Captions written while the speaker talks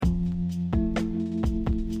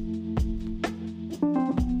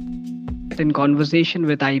in Conversation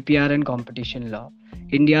with IPR and Competition Law,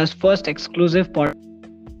 India's first exclusive podcast,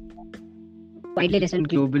 widely listened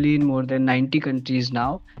globally in more than 90 countries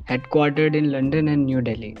now, headquartered in London and New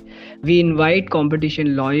Delhi. We invite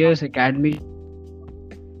competition lawyers, academic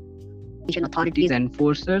authorities, and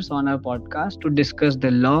enforcers on our podcast to discuss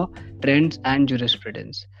the law, trends, and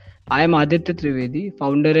jurisprudence. I am Aditya Trivedi,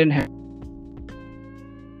 founder and head of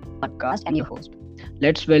the podcast, and your host.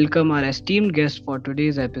 Let's welcome our esteemed guest for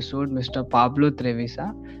today's episode, Mr. Pablo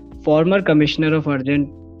Trevisán, former Commissioner of Urgent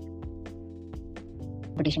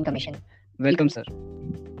Competition Commission. Welcome, sir.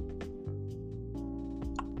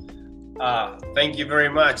 Thank you very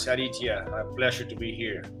much, Aditya. A pleasure to be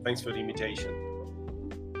here. Thanks for the invitation.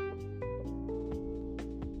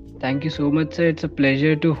 Thank you so much, sir. It's a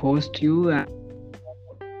pleasure to host you.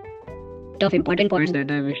 Of important points that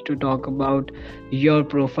I wish to talk about your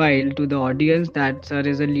profile to the audience, that sir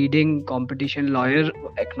is a leading competition lawyer,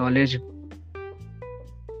 acknowledged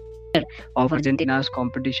of Argentina's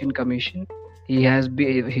Competition Commission. He was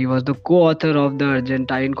the co-author of the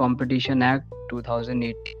Argentine Competition Act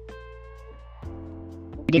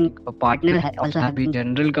 2018. A partner also has been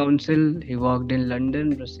general counsel. He worked in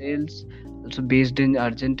London, Brussels, also based in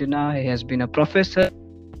Argentina. He has been a professor.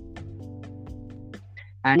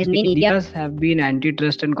 And his main areas have been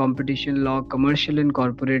antitrust and competition law, commercial and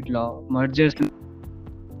corporate law, mergers,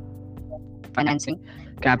 financing,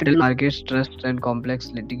 capital markets, trust and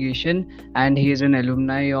complex litigation, and he is an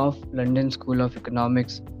alumni of London School of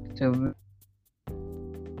Economics. So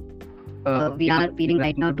we are feeling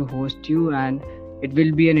right now to host you, and it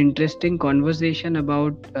will be an interesting conversation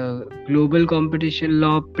about global competition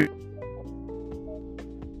law,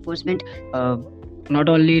 enforcement, not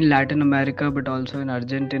only in Latin America but also in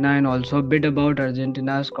Argentina, and also a bit about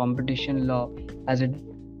Argentina's competition law as it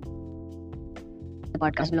the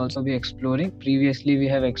podcast will also be exploring. Previously we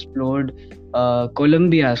have explored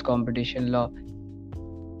Colombia's competition law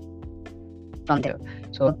from there.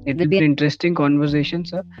 So it will be an interesting conversation,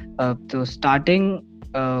 sir. So starting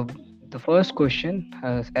the first question,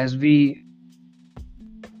 as we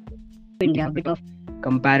India, a bit of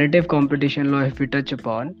comparative competition law if we touch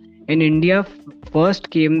upon. In India,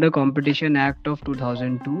 first came the Competition Act of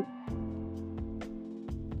 2002.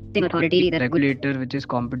 The authority, the regulator, which is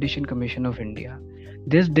Competition Commission of India.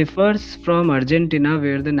 This differs from Argentina,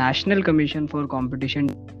 where the National Commission for Competition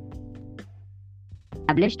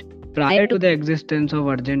established prior to the existence of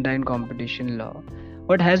Argentine competition law.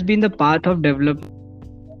 What has been the path of development,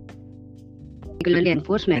 particularly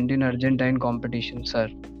enforcement in Argentine competition, sir?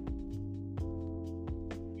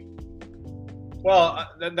 Well,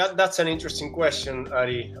 that's an interesting question,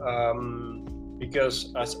 Ari,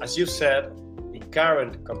 because as you said, the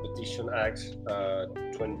current Competition Act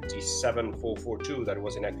 27442 that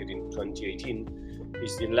was enacted in 2018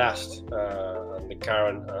 is the last and the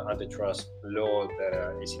current antitrust law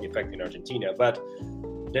that is in effect in Argentina. But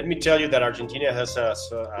let me tell you that Argentina has a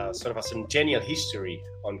sort of a centennial history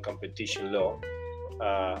on competition law.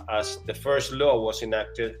 As the first law was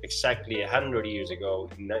enacted exactly 100 years ago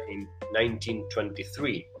in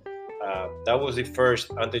 1923. That was the first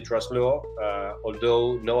antitrust law,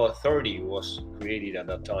 although no authority was created at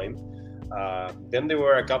that time. Then there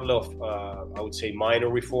were a couple of, I would say, minor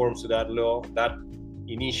reforms to that law. That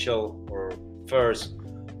initial or first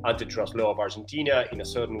antitrust law of Argentina, in a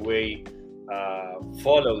certain way,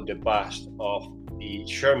 followed the path of the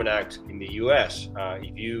Sherman Act in the US.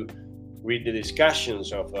 If you read the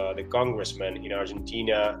discussions of the congressmen in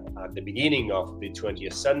Argentina at the beginning of the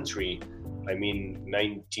 20th century, I mean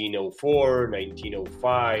 1904,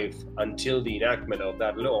 1905, until the enactment of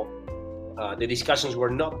that law, the discussions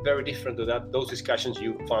were not very different to those discussions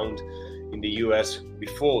you found in the US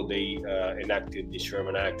before they enacted the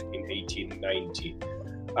Sherman Act in 1890.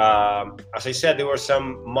 As I said, there were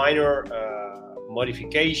some minor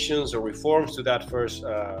modifications or reforms to that first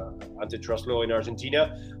antitrust law in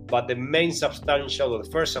Argentina, but the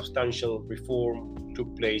first substantial reform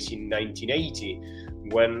took place in 1980,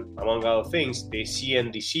 when, among other things, the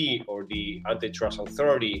CNDC, or the Antitrust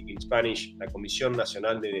Authority, in Spanish, la Comisión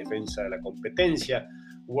Nacional de Defensa de la Competencia,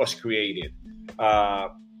 was created.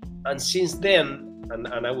 And since then,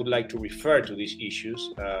 and I would like to refer to these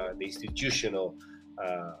issues, the institutional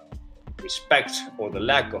respect or the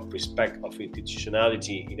lack of respect of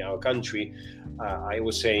institutionality in our country, I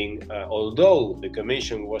was saying, although the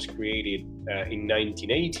commission was created in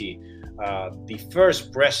 1980, the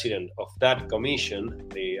first president of that commission,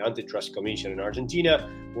 the Antitrust Commission in Argentina,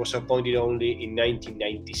 was appointed only in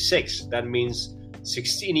 1996. That means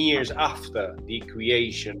 16 years after the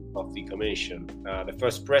creation of the commission. The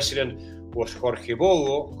first president was Jorge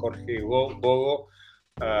Bogo,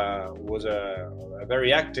 was a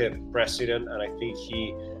very active president, and I think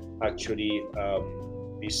he actually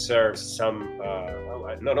deserves some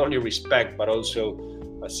not only respect but also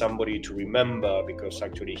somebody to remember, because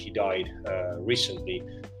actually he died recently,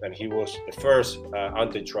 and he was the first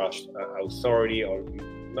antitrust authority, or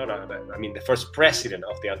the first president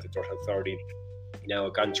of the antitrust authority in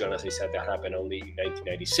our country. And as I said, that happened only in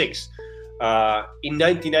 1996. In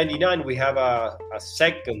 1999, we have a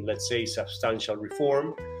second, let's say, substantial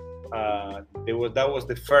reform. That was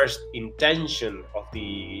the first intention of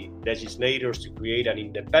the legislators to create an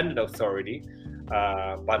independent authority,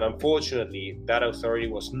 but unfortunately, that authority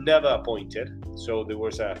was never appointed. So there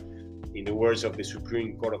was in the words of the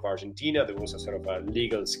Supreme Court of Argentina, there was a sort of a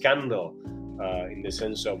legal scandal in the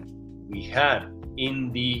sense of we had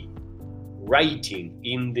in the writing,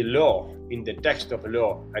 in the law, in the text of the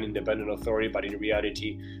law, an independent authority, but in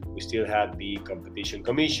reality, we still had the Competition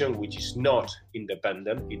Commission, which is not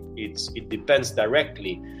independent. It depends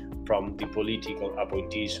directly from the political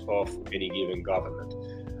appointees of any given government.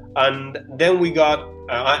 And then we got,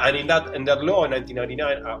 and in that law in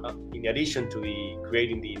 1999, in addition to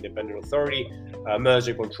creating the independent authority,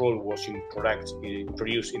 merger control was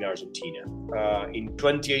introduced in Argentina. In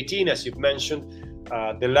 2018, as you've mentioned,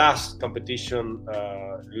 the last competition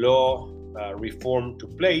law reform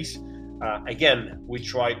took place. Again, we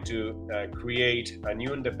tried to create a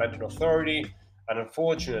new independent authority, and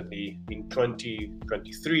unfortunately, in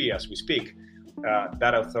 2023, as we speak,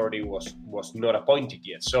 that authority was not appointed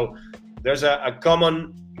yet. So there's a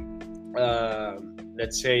common,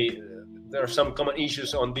 let's say, there are some common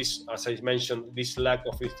issues on this, as I mentioned, this lack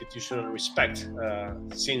of institutional respect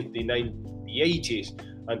since the 80s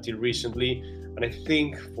until recently. And I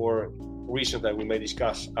think, for reasons that we may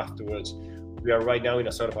discuss afterwards, we are right now in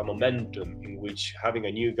a sort of a momentum in which, having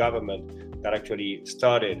a new government that actually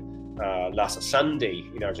started last Sunday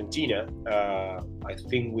in Argentina, I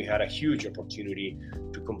think we had a huge opportunity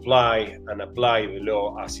to comply and apply the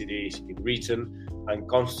law as it is in written, and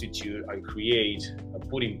constitute and create and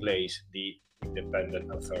put in place the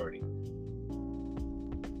independent authority.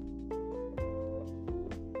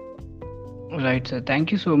 Right, sir.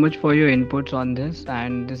 Thank you so much for your inputs on this.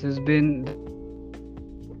 And this has been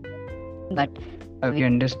that we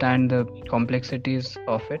understand the complexities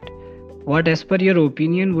of it. What, as per your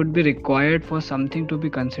opinion, would be required for something to be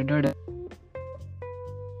considered?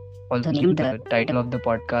 Also, the title of the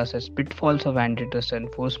podcast is Pitfalls of Antitrust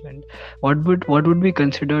Enforcement. What would be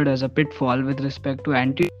considered as a pitfall with respect to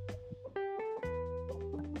antitrust?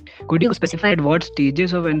 Could you specify at what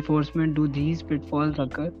stages of enforcement do these pitfalls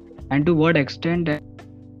occur, and to what extent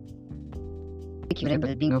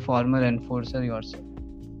being a former enforcer yourself?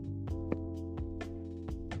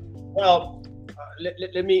 Well,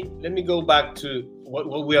 let me go back to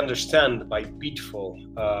what we understand by pitfall.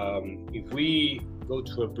 If we go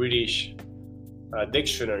to a British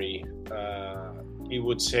dictionary, it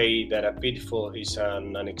would say that a pitfall is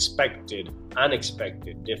an unexpected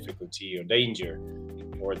difficulty or danger,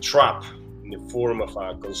 or a trap in the form of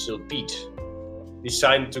a concealed pit,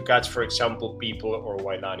 designed to catch, for example, people or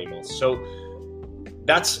wild animals. So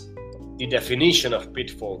that's the definition of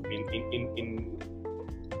pitfall.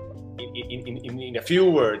 In a few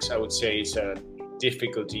words, I would say it's a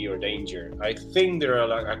difficulty or danger. I think there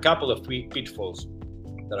are a couple of pitfalls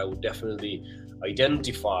that I would definitely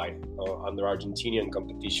identify under Argentinian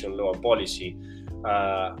competition law and policy.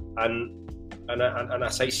 And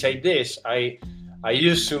as I say this, I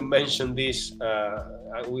used to mention this.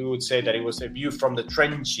 We would say that it was a view from the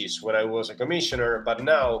trenches when I was a commissioner, but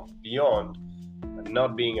now, beyond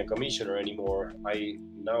not being a commissioner anymore,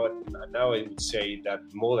 now I would say that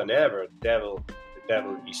more than ever, the devil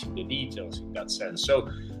is in the details in that sense. So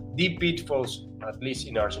the pitfalls, at least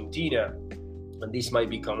in Argentina, and this might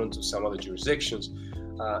be common to some other jurisdictions,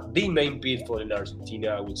 the main pitfall in Argentina,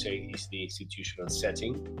 I would say, is the institutional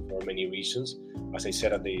setting, for many reasons. As I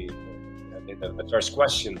said at the first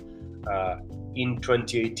question, in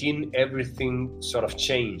 2018, everything sort of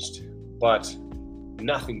changed, but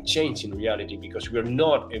nothing changed in reality, because we're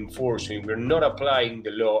not enforcing, we're not applying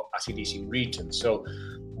the law as it is in written. So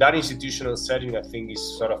that institutional setting, I think, is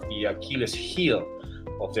sort of the Achilles heel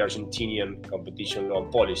of the Argentinian competition law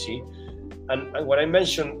and policy. And when I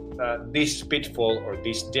mentioned this pitfall, or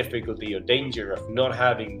this difficulty or danger of not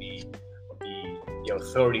having the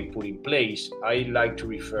authority put in place, I like to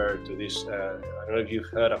refer to this. I don't know if you've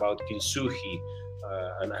heard about kintsugi,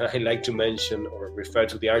 and I like to mention or refer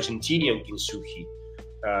to the Argentinian kintsugi.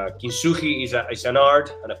 Kintsugi is an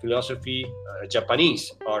art and a philosophy, a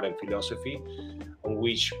Japanese art and philosophy, on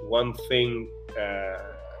which one thing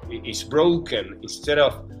is broken. Instead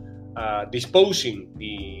of disposing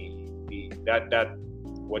that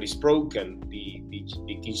what is broken, the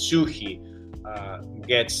kintsugi,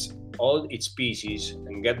 gets all its pieces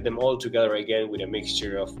and get them all together again with a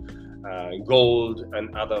mixture of gold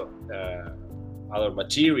and other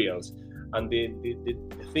materials. And the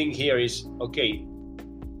thing here is, okay,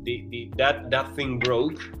 that thing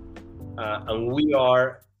broke, and we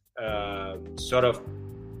are sort of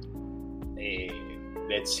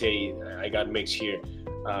let's say, I got mixed here.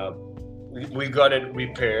 We got it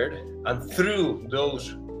repaired, and through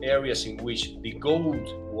those areas in which the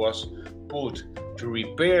gold was put to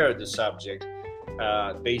repair the subject,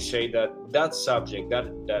 they say that subject,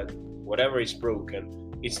 that whatever is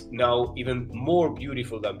broken, is now even more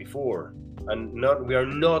beautiful than before, and we are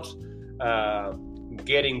not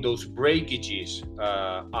getting those breakages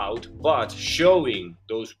out, but showing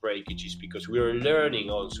those breakages, because we are learning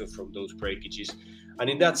also from those breakages. And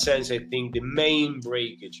in that sense, I think the main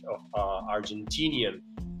breakage of Argentinian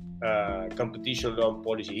competition law and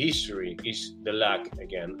policy history is the lack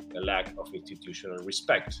of institutional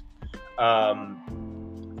respect.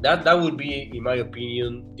 That would be, in my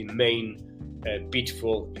opinion, the main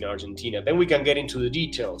pitfall in Argentina. Then we can get into the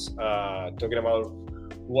details, talking about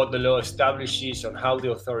what the law establishes on how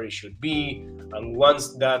the authority should be, and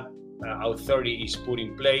once that authority is put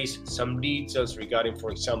in place, some details regarding, for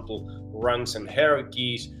example, ranks and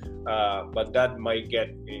hierarchies, but that might get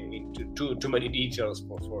into too many details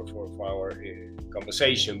for our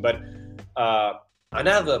conversation. But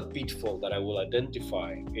another pitfall that I will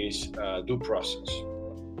identify is due process.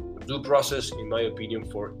 Due process, in my opinion,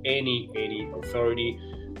 for any authority,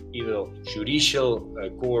 either judicial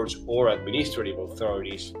courts or administrative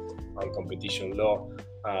authorities on competition law,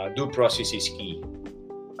 due process is key.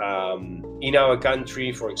 In our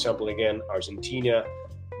country, for example, again, Argentina,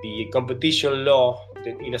 the competition law,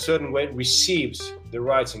 in a certain way, receives the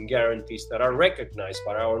rights and guarantees that are recognized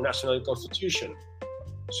by our national constitution.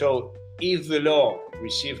 So if the law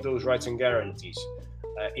receives those rights and guarantees,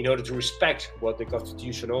 in order to respect what the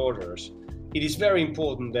constitution orders, it is very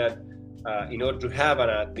important that in order to have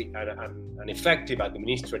an effective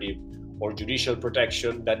administrative or judicial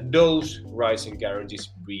protection, that those rights and guarantees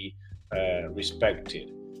be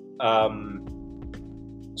respected.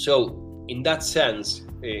 So in that sense,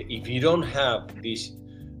 if you don't have this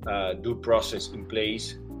due process in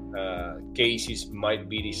place, cases might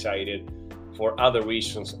be decided for other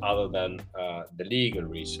reasons other than the legal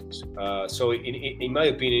reasons. So in my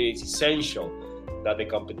opinion, it's essential that the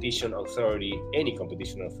competition authority, any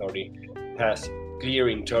competition authority, has clear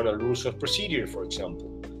internal rules of procedure, for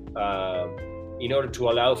example, in order to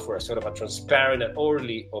allow for a sort of a transparent and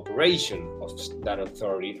orderly operation of that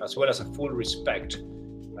authority, as well as a full respect,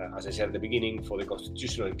 as I said at the beginning, for the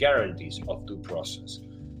constitutional guarantees of due process.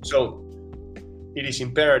 So it is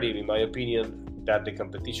imperative, in my opinion, that the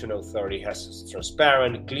competition authority has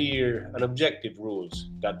transparent, clear, and objective rules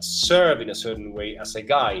that serve in a certain way as a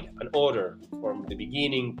guide, an order from the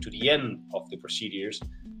beginning to the end of the procedures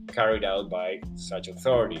carried out by such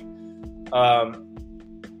authority.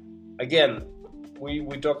 Again,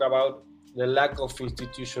 we talk about the lack of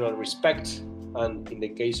institutional respect, and in the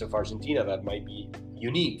case of Argentina, that might be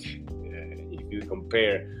unique if you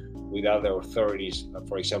compare with other authorities,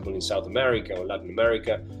 for example, in South America or Latin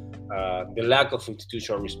America. The lack of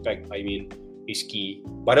institutional respect, I mean, is key,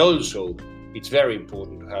 but also it's very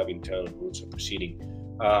important to have internal rules of proceeding.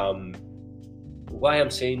 Why I'm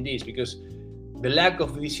saying this? Because the lack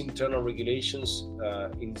of these internal regulations,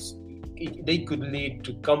 they could lead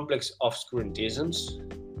to complex obscurantisms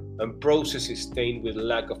and processes stained with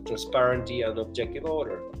lack of transparency and objective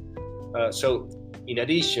order. So, in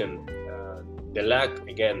addition, the lack,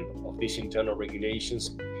 again, of these internal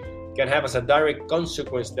regulations can have as a direct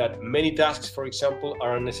consequence that many tasks, for example,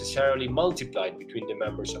 are unnecessarily multiplied between the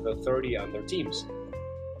members of the authority and their teams.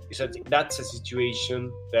 That's a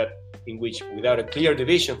situation in which, without a clear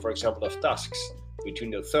division, for example, of tasks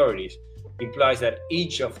between the authorities, implies that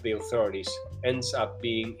each of the authorities ends up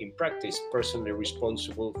being, in practice, personally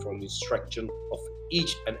responsible for the instruction of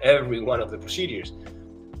each and every one of the procedures,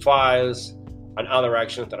 files, and other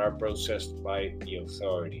actions that are processed by the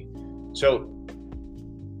authority. So,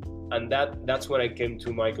 and that's when I came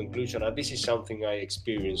to my conclusion. And this is something I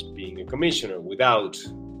experienced being a commissioner without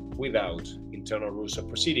internal rules of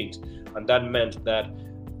proceedings. And that meant that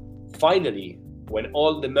finally, when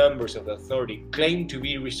all the members of the authority claim to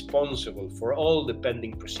be responsible for all the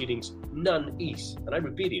pending proceedings, none is. And I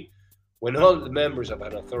repeat it, when all the members of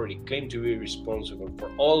an authority claim to be responsible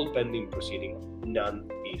for all pending proceedings, none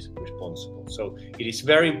is responsible. So it is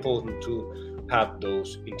very important to have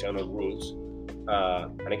those internal rules.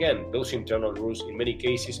 And again, those internal rules in many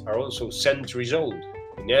cases are also centuries old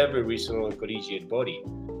in every reasonable collegiate body.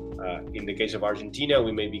 In the case of Argentina,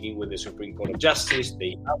 we may begin with the Supreme Court of Justice.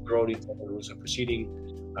 They have their own internal rules of proceeding,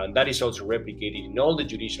 and that is also replicated in all the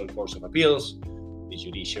judicial courts of appeals, the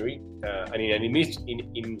judiciary, and in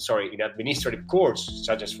administrative courts,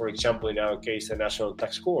 such as, for example, in our case, the National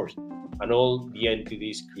Tax Court, and all the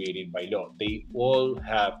entities created by law. They all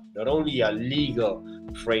have not only a legal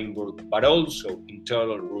framework, but also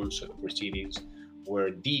internal rules of proceedings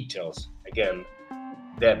where details, again,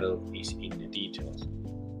 devil is in the details.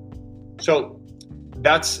 So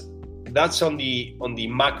that's on the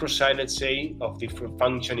macro side, let's say, of the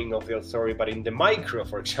functioning of the authority. But in the micro,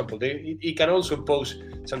 for example, it can also pose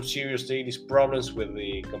some serious daily problems with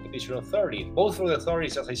the competition authority, both for the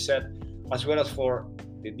authorities, as I said, as well as for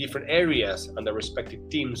the different areas and the respective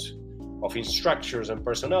teams of instructors and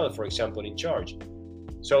personnel, for example, in charge.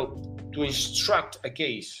 So to instruct a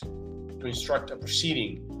case, to instruct a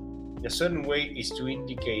proceeding, in a certain way is to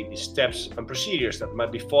indicate the steps and procedures that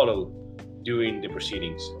might be followed during the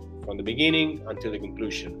proceedings, from the beginning until the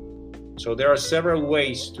conclusion. So there are several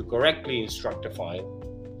ways to correctly instruct a file,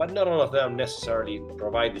 but not all of them necessarily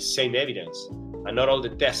provide the same evidence, and not all the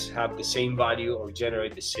tests have the same value or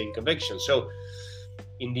generate the same conviction. So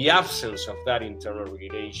in the absence of that internal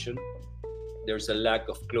regulation, there's a lack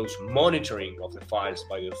of close monitoring of the files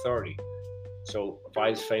by the authority. So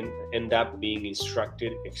files end up being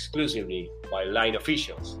instructed exclusively by line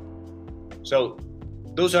officials. So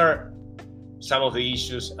those are some of the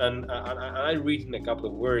issues, and I've written a couple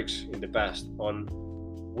of works in the past on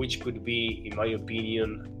which could be, in my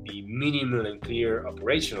opinion, the minimal and clear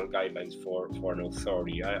operational guidelines for an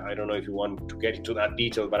authority. I don't know if you want to get into that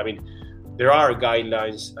detail, but I mean, there are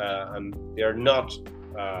guidelines, and they're not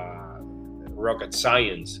rocket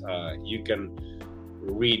science. You can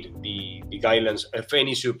read the guidelines of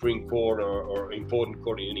any Supreme Court or important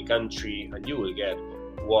court in any country, and you will get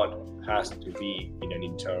what has to be in an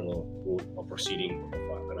internal rule of proceeding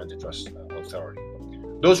of an antitrust authority.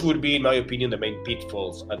 Those would be, in my opinion, the main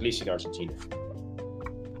pitfalls, at least in Argentina.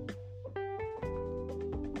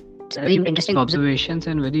 Very interesting observations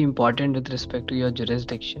and very important with respect to your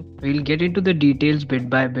jurisdiction. We'll get into the details bit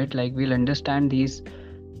by bit, like we'll understand these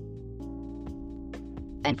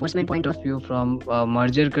enforcement point of view, from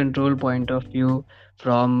merger control point of view,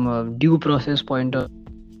 from due process point of view.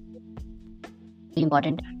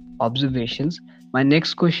 Important observations. My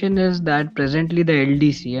next question is that presently the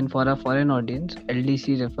LDC, and for a foreign audience,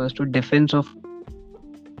 LDC refers to defense of,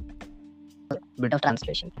 bit of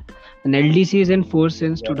translation. An LDC is in force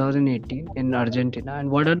since 2018 in Argentina.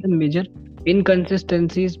 And what are the major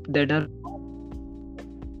inconsistencies that are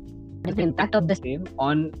the impact of the same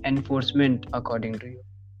on enforcement, according to you?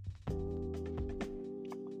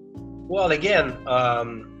 Well, again,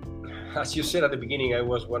 as you said at the beginning, I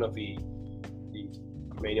was one of the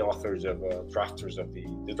main authors of drafters of the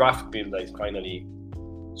draft bill that finally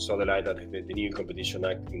saw the light of the new Competition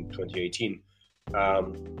Act in 2018.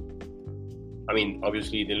 I mean,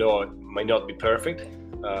 obviously the law might not be perfect,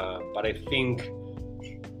 but I think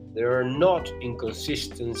there are not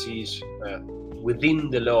inconsistencies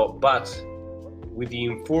within the law, but with the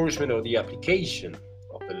enforcement or the application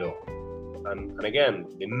of the law. And again,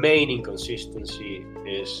 the main inconsistency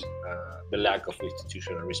is the lack of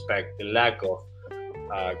institutional respect, the lack of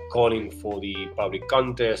calling for the public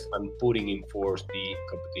contest and putting in force the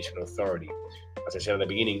competition authority. As I said at the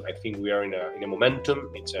beginning, I think we are in a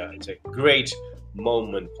momentum. It's a great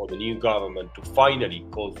moment for the new government to finally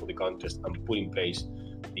call for the contest and put in place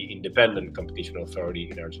the independent competition authority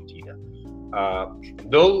in Argentina.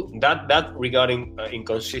 Though that regarding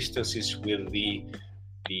inconsistencies with the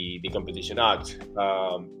Competition Act.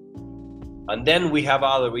 And then we have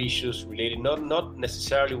other issues related not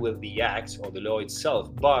necessarily with the act or the law itself,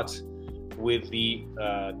 but with the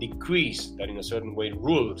decrees that in a certain way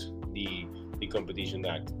ruled the Competition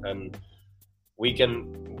Act. And we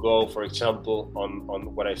can go, for example,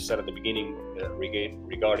 on what I said at the beginning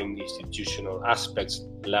regarding the institutional aspects,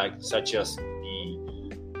 such as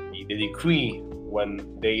the decree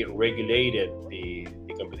when they regulated the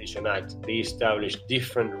Competition Act. They established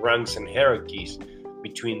different ranks and hierarchies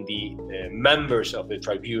between the members of the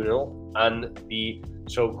tribunal and the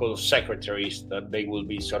so-called secretaries, that they will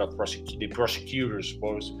be sort of the prosecutors,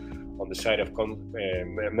 both on the side of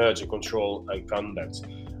merger control and conduct.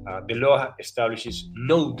 The law establishes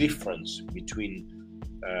no difference between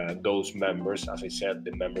those members, as I said,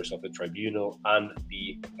 the members of the tribunal and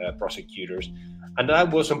the prosecutors. And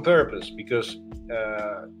that was on purpose, because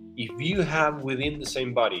if you have within the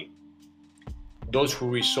same body those who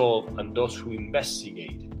resolve and those who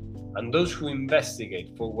investigate, and those who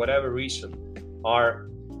investigate for whatever reason are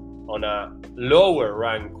on a lower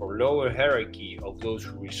rank or lower hierarchy of those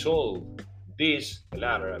who resolve this, the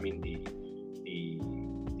latter, I mean the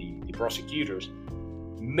prosecutors,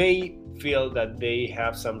 may feel that they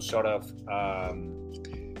have some sort of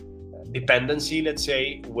dependency, let's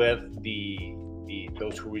say, with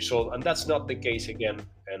those who resolve, and that's not the case again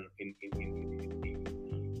in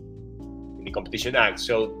the Competition Act.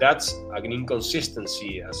 So that's an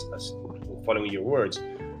inconsistency, as following your words,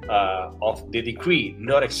 of the decree,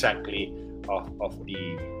 not exactly of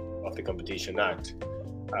the Competition Act.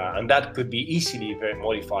 And that could be easily very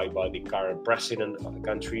modified by the current president of the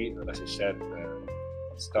country. And as I said,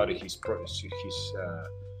 started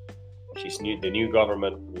the new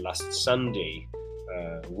government last Sunday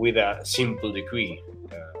with a simple decree,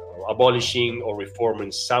 abolishing or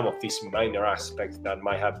reforming some of these minor aspects that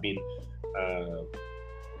might have been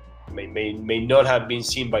may not have been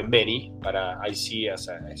seen by many, but I see as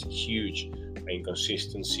a huge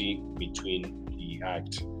inconsistency between the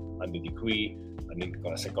act and the decree, and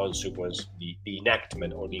as a consequence, the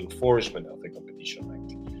enactment or the enforcement of the Competition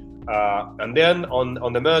Act. And then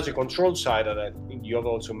on the merger control side, and I think you have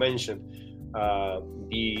also mentioned,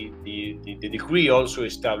 the decree also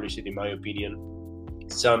established, in my opinion,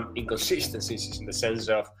 some inconsistencies in the sense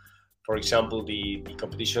of, for example, the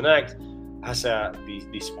Competition Act has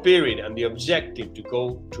the spirit and the objective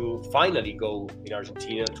to finally go in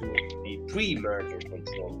Argentina to the pre-merger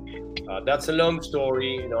control. That's a long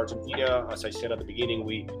story in Argentina. As I said at the beginning,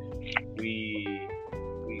 we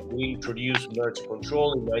introduced merger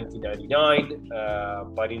control in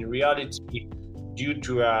 1999, but in reality, due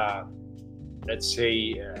to a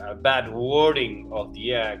bad wording of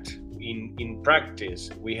the act, in practice,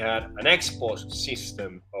 we had an ex post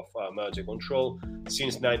system of merger control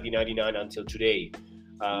since 1999 until today.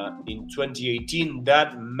 In 2018,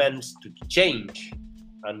 that meant to change.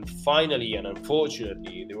 And finally, and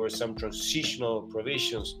unfortunately, there were some transitional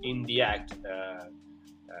provisions in the act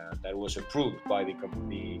that was approved by the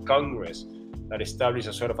Congress that established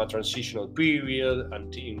a sort of a transitional period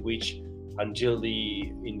until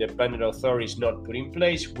the independent authority is not put in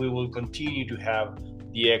place, we will continue to have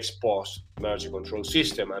the ex post merger control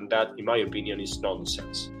system, and that, in my opinion, is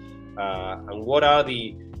nonsense. And what are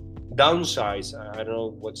the downsides? I don't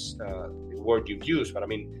know what's the word you've used, but I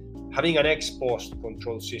mean, having an ex post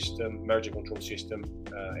control system, merger control system,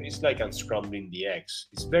 is like unscrambling the eggs.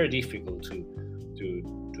 It's very difficult to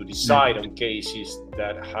decide on cases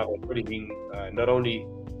that have already been not only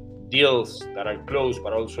deals that are closed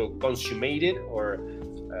but also consummated, or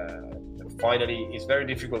finally, it's very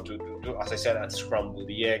difficult to, as I said, unscramble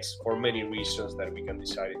the eggs for many reasons that we can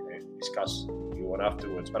discuss if you want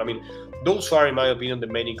afterwards. But I mean, those are, in my opinion, the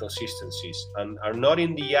main inconsistencies, and are not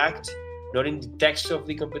in the act, not in the text of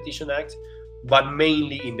the Competition Act, but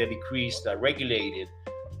mainly in the decrees that regulated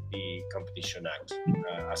the Competition Act.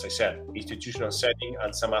 As I said, institutional setting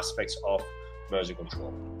and some aspects of merger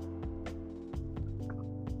control.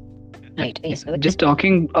 Right. Yes. Just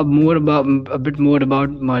talking a bit more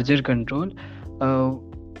about merger control,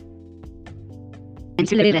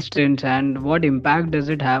 ancillary restraints, and what impact does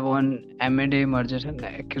it have on M&A mergers and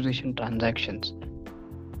acquisition transactions?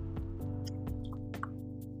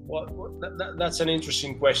 Well, that's an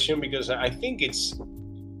interesting question, because I think it's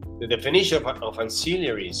the definition of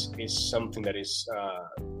ancillaries is something that is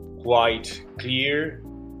quite clear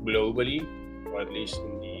globally, or at least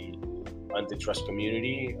in the antitrust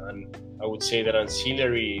community. And I would say that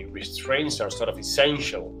ancillary restraints are sort of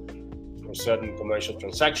essential for certain commercial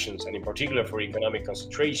transactions, and in particular for economic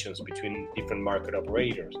concentrations between different market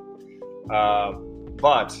operators.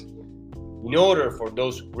 But in order for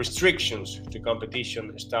those restrictions to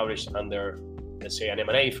competition established under, let's say, an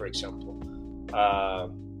M&A, for example,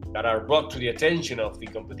 that are brought to the attention of the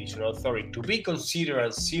competition authority to be considered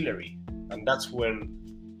ancillary, and that's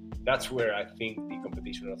where I think the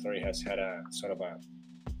competition authority has had a sort of a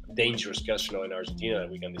dangerous case law in Argentina that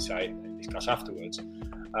we can discuss afterwards.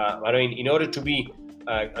 But I mean, in order to be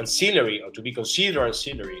ancillary, or to be considered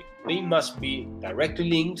ancillary, they must be directly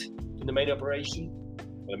linked to the main operation,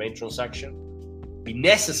 or the main transaction, be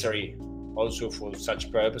necessary also for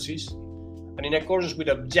such purposes, and in accordance with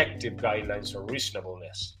objective guidelines or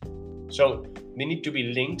reasonableness. So they need to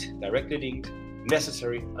be linked, directly linked,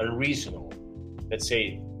 necessary, and reasonable. Let's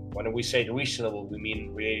say, when we say reasonable, we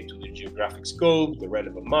mean related to the geographic scope, the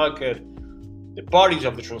relevant market, the parties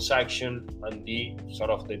of the transaction, and the sort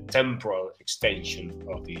of the temporal extension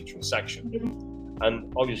of the transaction.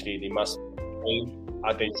 And obviously, they must aim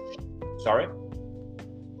at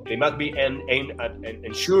be aimed at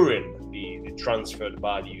ensuring the transferred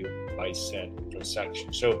value by said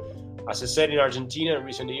transaction. So As I said, in Argentina in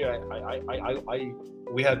recent years,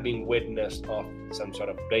 we have been witness of some sort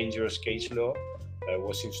of dangerous case law that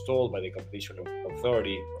was installed by the competition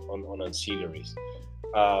authority on ancillaries.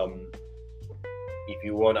 If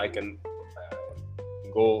you want, I can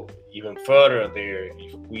go even further there.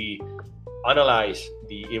 If we analyze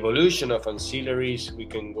the evolution of ancillaries, we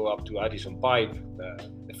can go up to Addison Pipe,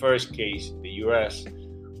 the first case, the US,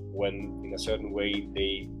 when in a certain way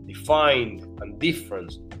they defined and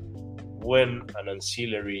difference when an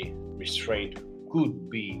ancillary restraint could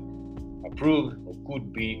be approved or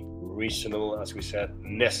could be reasonable, as we said,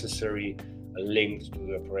 necessary and linked to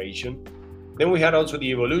the operation. Then we had also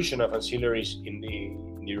the evolution of ancillaries in the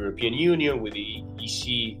European Union with the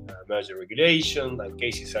EC merger regulation, and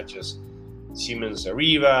cases such as Siemens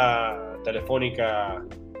Arriva, Telefónica,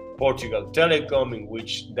 Portugal Telecom, in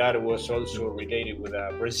which that was also related with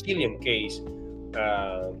a Brazilian case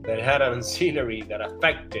that had an ancillary that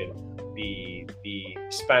affected the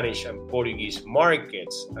Spanish and Portuguese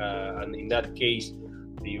markets, and in that case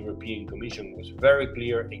the European Commission was very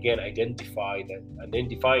clear, again identifying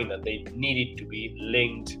that they needed to be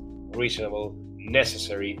linked, reasonable,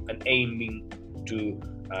 necessary, and aiming to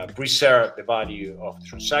preserve the value of the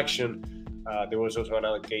transaction. There was also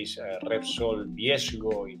another case, Repsol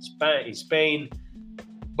Viesgo in Spain.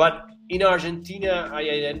 But in Argentina, I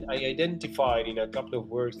identified in a couple of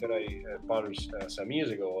works that I published some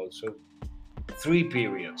years ago also 3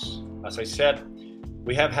 periods. As I said,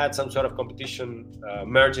 we have had some sort of competition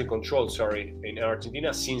merger control, in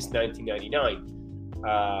Argentina since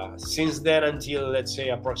 1999. Since then until, let's say,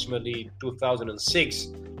 approximately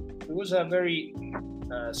 2006, it was a very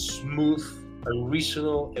smooth and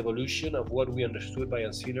reasonable evolution of what we understood by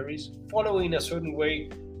ancillaries, following a certain way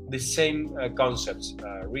the same concepts,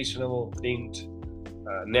 reasonable, linked,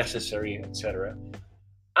 necessary, etc.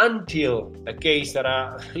 Until a case that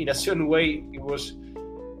in a certain way it was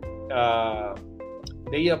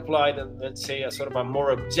they applied, let's say, a sort of a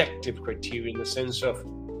more objective criteria in the sense of,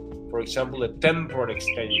 for example, a temporal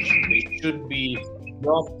extension. It should be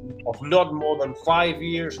not more than 5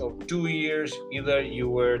 years or 2 years. Either you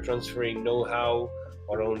were transferring know-how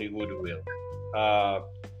or only goodwill.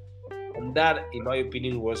 And that, in my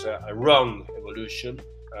opinion, was a wrong evolution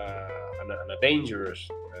and a dangerous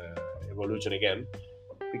evolution again,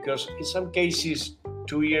 because in some cases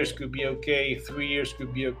 2 years could be okay, 3 years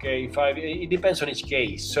could be okay, 5. It depends on each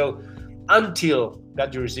case. So until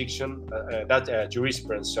that jurisdiction,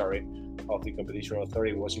 jurisprudence, of the competition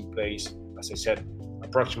authority was in place, as I said,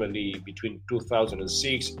 approximately between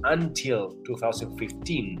 2006 until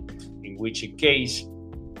 2015, in which a case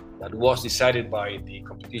that was decided by the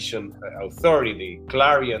competition authority, the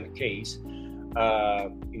Clarion case,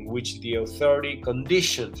 in which the authority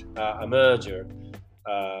conditioned a merger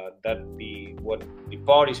that what the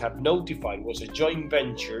parties had notified was a joint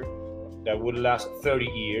venture that would last 30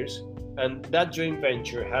 years, and that joint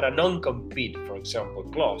venture had a non-compete, for example,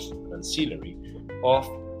 clause, an ancillary, of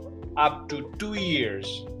up to 2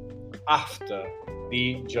 years after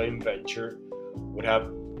the joint venture would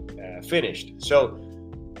have finished. So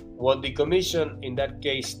what the commission in that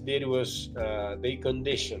case did was they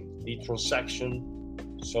conditioned the transaction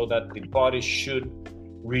so that the parties should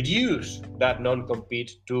reduce that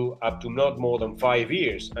non-compete to up to not more than 5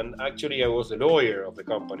 years. And actually I was the lawyer of the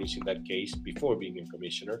companies in that case before being a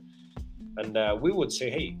commissioner, and we would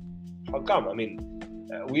say, hey, how come? I mean,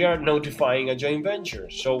 we are notifying a joint venture,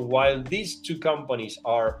 so while these two companies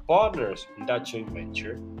are partners in that joint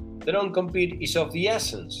venture, the non-compete is of the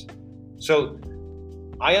essence. So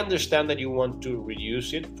I understand that you want to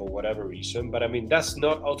reduce it for whatever reason, but I mean, that's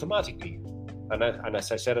not automatically. And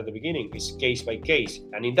as I said at the beginning, it's case by case.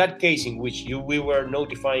 And in that case in which we were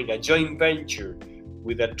notifying a joint venture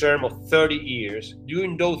with a term of 30 years,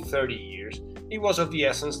 during those 30 years, it was of the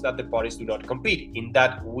essence that the parties do not compete in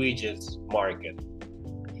that widgets market.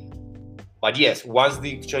 But yes, once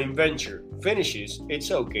the joint venture finishes, it's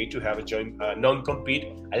okay to have a joint non-compete,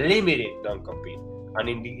 a limited non-compete. And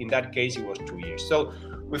in that case, it was 2 years. So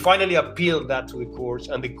we finally appealed that to the courts,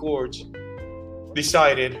 and the courts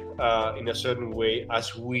decided in a certain way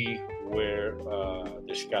as we were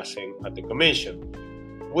discussing at the commission.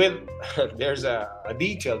 There's a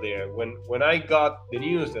detail there. When I got the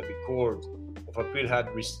news that the Court of Appeal had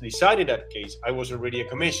decided that case, I was already a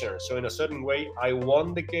commissioner. So in a certain way, I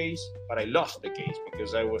won the case, but I lost the case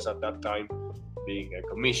because I was at that time being a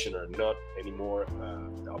commissioner, not anymore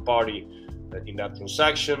a party in that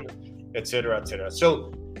transaction, etc., etc.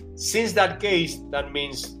 So since that case, that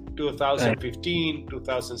means 2015,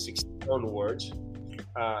 2016 onwards,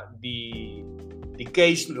 the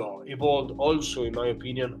case law evolved also, in my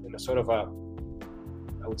opinion, in a sort of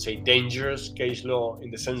a I would say, dangerous case law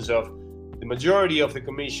in the sense of the majority of the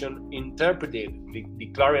commission interpreted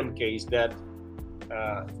the Clarion case that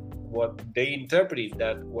what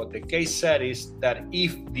the case said is that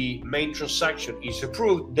if the main transaction is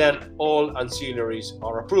approved, then all ancillaries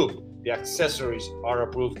are approved. The accessories are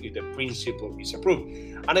approved if the principal is approved.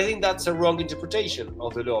 And I think that's a wrong interpretation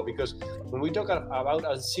of the law, because when we talk about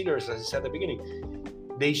ancillaries, as I said at the beginning,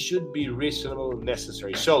 they should be reasonable and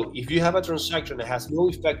necessary. So if you have a transaction that has no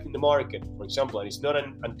effect in the market, for example, and it's not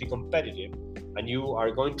anti-competitive, and you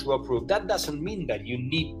are going to approve, that doesn't mean that you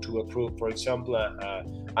need to approve, for example,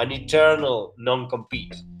 an eternal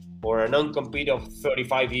non-compete or a non-compete of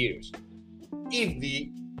 35 years. If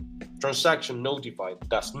the transaction notified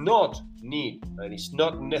does not need and is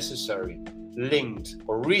not necessary, linked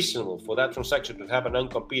or reasonable for that transaction to have a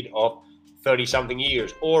non-compete of 30-something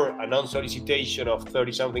years, or a non-solicitation of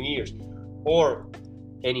 30-something years, or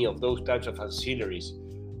any of those types of ancillaries,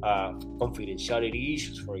 confidentiality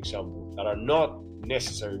issues, for example, that are not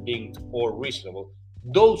necessarily linked or reasonable,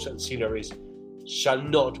 those ancillaries shall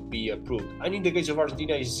not be approved. And in the case of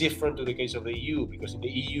Argentina, it's different to the case of the EU, because in the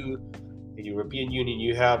EU, the European Union,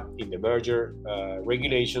 you have in the merger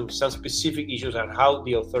regulations some specific issues on how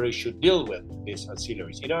the authorities should deal with these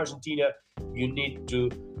ancillaries. In Argentina, you need to,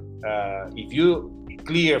 if you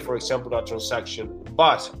clear, for example, a transaction,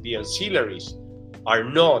 but the ancillaries are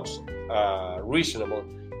not reasonable,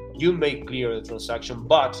 you may clear the transaction,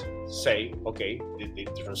 but say, okay, the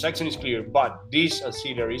transaction is clear, but these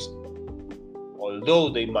ancillaries, although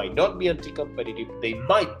they might not be anti-competitive, they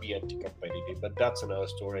might be anti-competitive, but that's another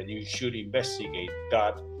story, and you should investigate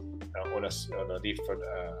that on a different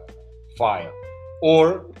file,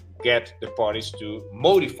 or get the parties to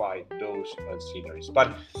modify those ancillaries.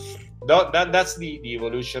 But that's the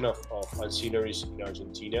evolution of ancillaries in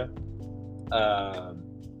Argentina,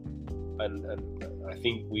 and I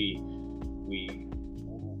think we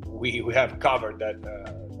have covered that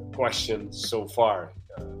question so far.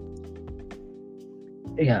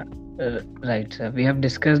 Right. We have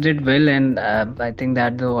discussed it well, and I think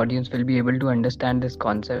that the audience will be able to understand this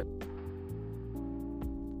concept.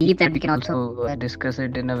 I believe that we can also discuss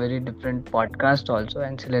it in a very different podcast also,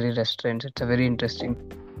 ancillary restraints. It's a very interesting.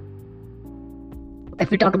 If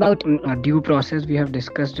we talk about due process, we have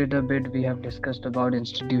discussed it a bit. We have discussed about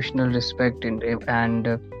institutional respect,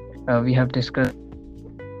 and we have discussed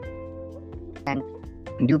and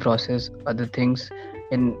due process, other things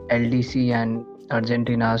in LDC and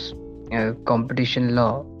Argentina's competition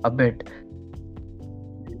law a bit.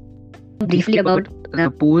 Briefly about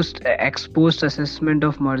the ex-post assessment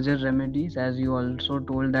of merger remedies, as you also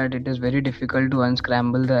told that it is very difficult to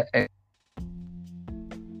unscramble the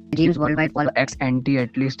regimes worldwide follow ex-ante,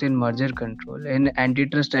 at least in merger control. In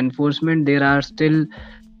antitrust enforcement, there are still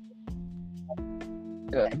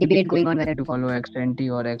debate going on whether to follow ex-ante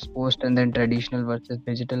or ex-post, and then traditional versus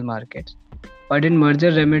digital markets. But in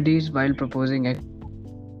merger remedies, while proposing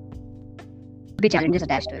the challenges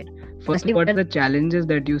attached to it. Firstly, what are the challenges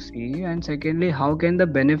that you see? And secondly, how can the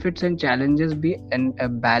benefits and challenges be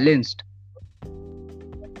balanced?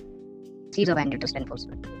 Seeds of antitrust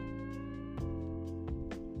enforcement.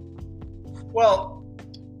 Well,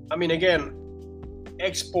 I mean, again,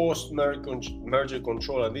 ex-post merger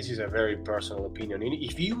control, and this is a very personal opinion.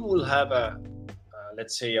 If you will have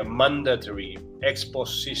let's say a mandatory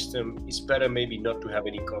ex-post system, it's better maybe not to have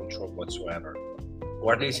any control whatsoever,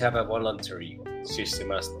 or at least have a voluntary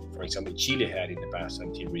system, as for example Chile had in the past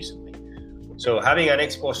until recently. So having an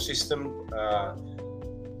ex-post system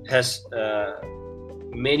has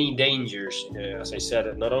many dangers. As I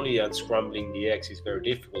said, not only unscrambling the eggs is very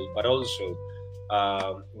difficult, but also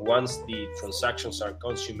once the transactions are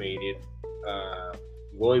consummated,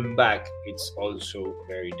 going back, it's also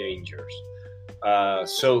very dangerous.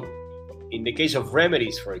 So in the case of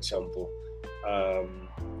remedies, for example,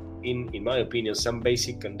 in my opinion, some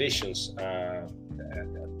basic conditions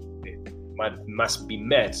must be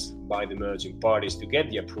met by the merging parties to get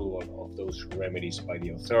the approval of those remedies by the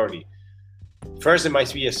authority. First, it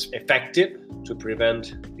must be effective to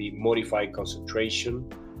prevent the modified concentration,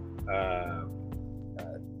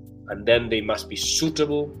 and then they must be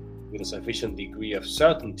suitable with a sufficient degree of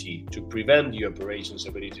certainty to prevent the operation's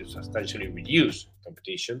ability to substantially reduce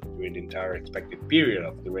competition during the entire expected period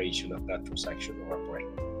of duration of that transaction or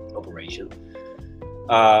operation.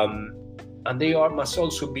 And they must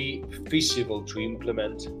also be feasible to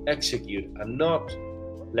implement, execute, and not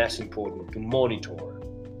less important, to monitor.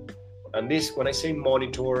 And this, when I say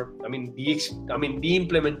monitor, I mean the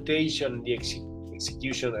implementation, the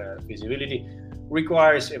execution, feasibility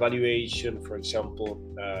requires evaluation, for example,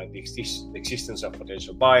 the existence of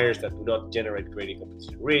potential buyers that do not generate great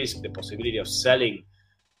competition risk, the possibility of selling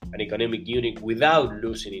an economic unit without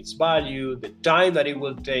losing its value, the time that it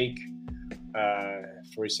will take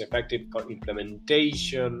for its effective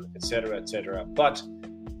implementation, etc., etc. But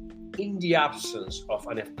in the absence of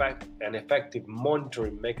an effective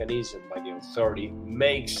monitoring mechanism by the authority,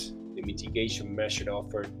 makes the mitigation measure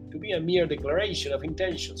offered to be a mere declaration of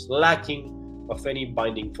intentions, lacking of any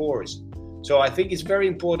binding force. So I think it's very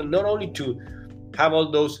important not only to have all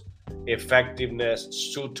those effectiveness,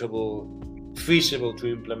 suitable, feasible to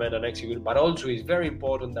implement and execute, but also it's very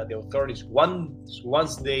important that the authorities,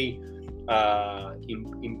 once they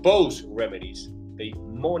impose remedies, they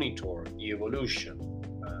monitor the evolution,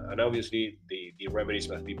 and obviously the remedies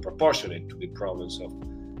must be proportionate to the problems of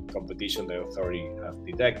competition the authority have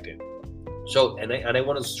detected. So, and I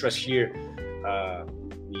want to stress here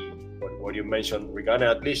what you mentioned regarding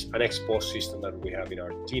at least an ex-post system that we have in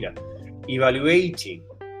Argentina, evaluating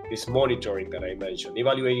this monitoring that I mentioned,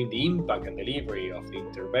 evaluating the impact and delivery of the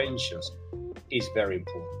interventions is very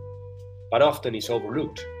important, but often is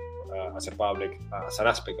overlooked as an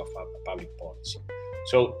aspect of a public policy.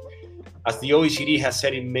 So, as the OECD has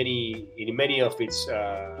said in many of its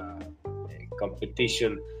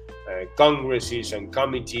competition congresses and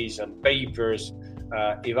committees and papers,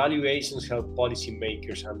 evaluations help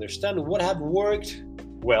policymakers understand what have worked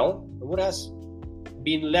well and what has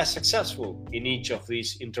been less successful in each of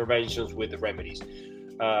these interventions with the remedies.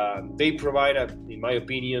 They provide, in my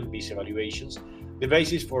opinion, these evaluations, the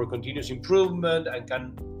basis for continuous improvement and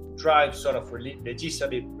can drive sort of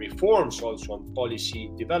legislative reforms also on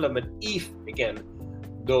policy development if, again,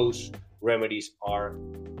 those remedies are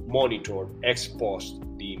monitored ex post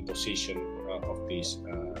the imposition of these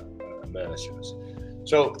measures.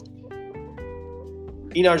 So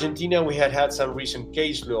in Argentina, we had some recent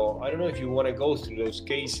case law. I don't know if you want to go through those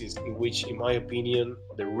cases in which, in my opinion,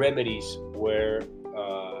 the remedies were,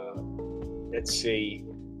 let's say,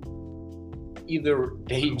 either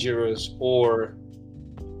dangerous or,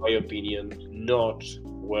 in my opinion, not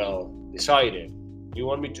well decided. Do you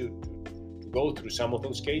want me to go through some of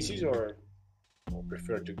those cases, or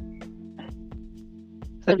prefer to?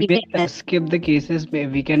 So we can skip the cases.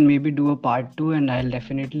 We can maybe do a part 2, and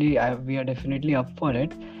we are definitely up for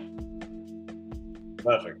it.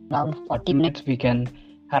 Perfect. Now 40 minutes, we can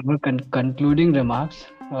have a concluding remarks.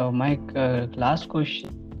 My last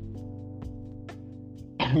question: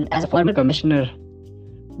 as a former commissioner,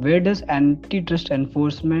 where does antitrust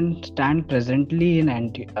enforcement stand presently in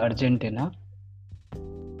Argentina?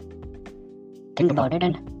 Think about it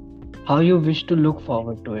and how you wish to look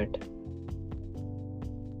forward to it.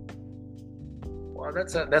 Well,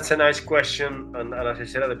 that's a nice question, and as I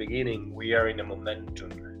said at the beginning, we are in a momentum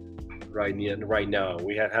right now.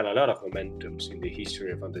 We have had a lot of momentums in the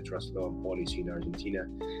history of antitrust law and policy in Argentina,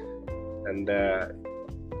 and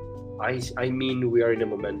I mean we are in a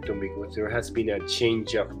momentum because there has been a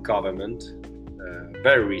change of government,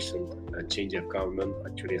 very recent change of government.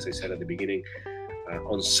 Actually, as I said at the beginning,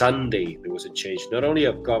 on Sunday there was a change not only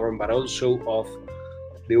of government but also of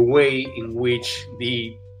the way in which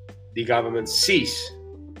the government sees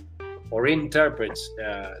or interprets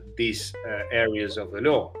these areas of the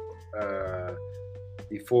law.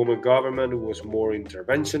 The former government was more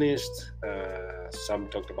interventionist. Some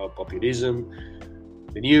talked about populism.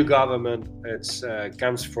 The new government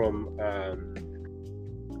comes from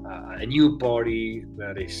a new party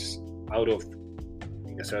that is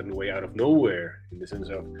in a certain way, out of nowhere, in the sense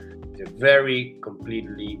of it's a very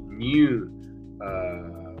completely new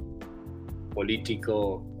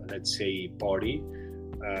political, let's say, party,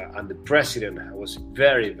 and the president was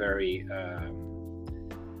very, very,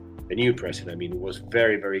 the new president, was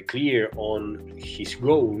very, very clear on his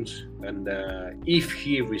goals, and if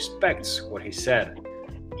he respects what he said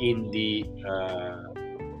in the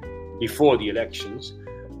before the elections,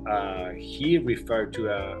 he referred to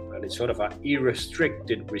a sort of an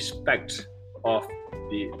irrestricted respect of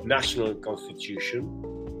the national constitution.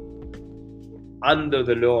 Under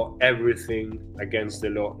the law, everything; against the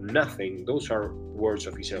law, nothing. Those are words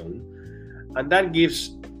of his own, and that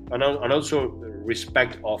gives, and also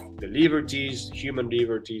respect of the liberties, human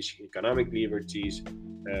liberties, economic liberties,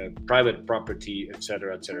 private property,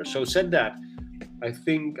 etc., etc. So said that, I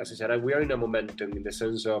think, as I said, we are in a momentum in the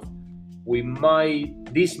sense of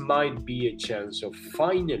this might be a chance of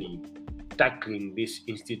finally tackling this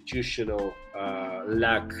institutional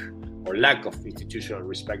lack of institutional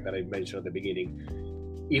respect that I mentioned at the beginning.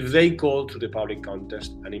 If they call to the public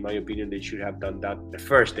contest, and in my opinion they should have done that the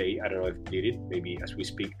first day, I don't know if they did it, maybe as we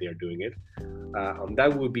speak they are doing it, And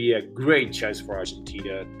that would be a great chance for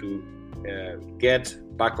Argentina to get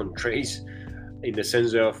back on trace in the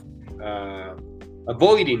sense of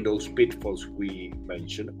avoiding those pitfalls we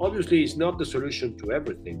mentioned. Obviously, it's not the solution to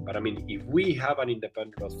everything, but I mean, if we have an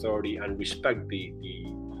independent authority and respect the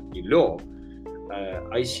law,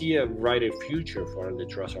 I see a brighter future for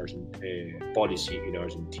antitrust policy in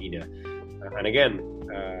Argentina. And again,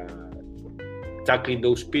 tackling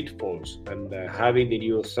those pitfalls and having the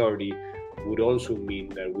new authority would also mean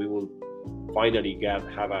that we will finally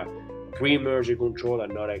have a pre-merger control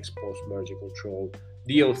and not ex-post merger control.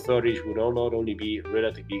 The authorities would not only be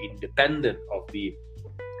relatively independent of the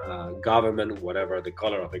government, whatever the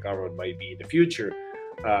color of the government might be in the future,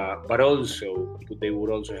 but also they would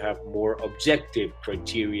also have more objective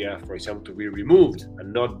criteria, for example, to be removed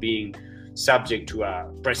and not being subject to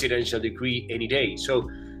a presidential decree any day. So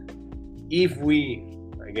if we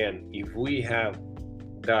have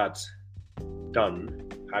that done,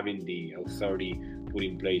 having the authority put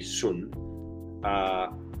in place soon,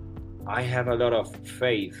 I have a lot of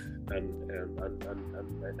faith and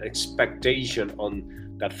expectation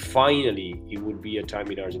on that finally it would be a time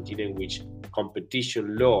in Argentina in which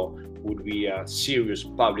competition law would be a serious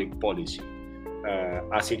public policy,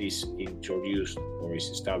 as it is introduced or is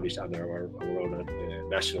established under our own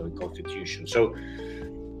national constitution. So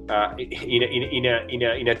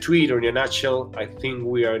in a tweet or in a nutshell, I think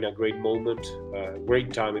we are in a great moment,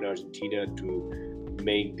 great time in Argentina to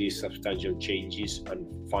make these substantial changes and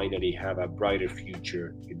finally have a brighter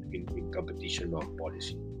future in competition law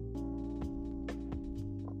policy.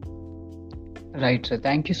 Right, so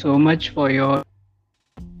thank you so much for your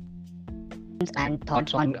and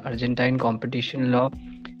thoughts on Argentine competition law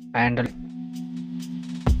and